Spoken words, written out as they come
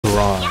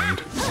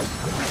grind.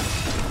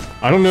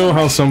 I don't know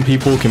how some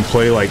people can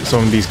play like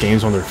some of these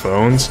games on their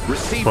phones,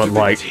 but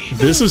like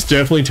this is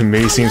definitely to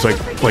me seems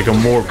like a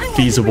more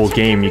feasible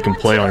game you can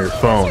play on your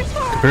phone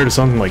compared to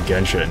something like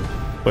Genshin.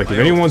 Like if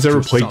anyone's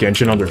ever played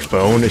Genshin on their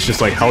phone, it's just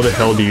like how the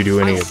hell do you do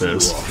any of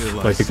this?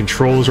 Like the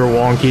controls are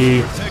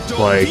wonky,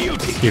 like,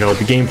 you know,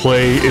 the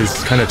gameplay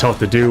is kind of tough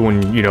to do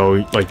when, you know,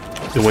 like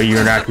the way you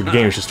interact with the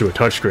game is just through a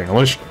touchscreen.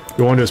 Unless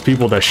you're one of those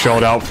people that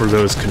shelled out for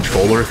those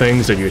controller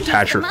things that you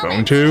attach your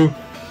phone to.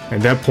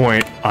 At that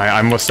point,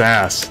 I must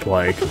ask,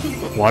 like,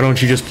 why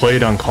don't you just play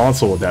it on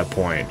console at that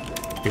point?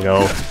 You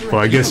know? Well,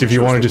 I guess if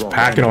you want to just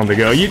pack it on the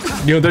go, you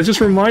know, that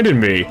just reminded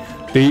me.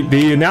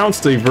 They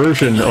announced a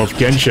version of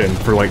Genshin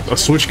for like a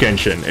Switch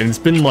Genshin, and it's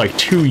been like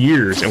 2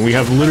 years, and we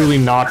have literally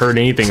not heard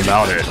anything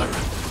about it.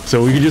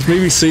 So we can just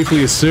maybe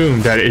safely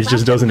assume that it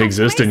just doesn't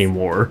exist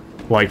anymore.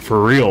 Like,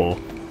 for real.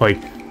 Like,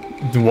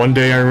 one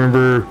day I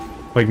remember,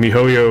 like,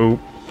 Mihoyo,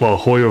 well,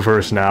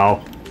 Hoyoverse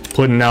now,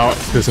 putting out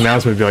this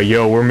announcement, be like,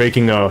 yo, we're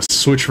making a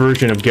Switch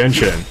version of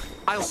Genshin.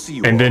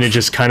 And then it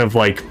just kind of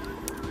like,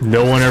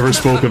 no one ever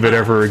spoke of it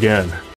ever again.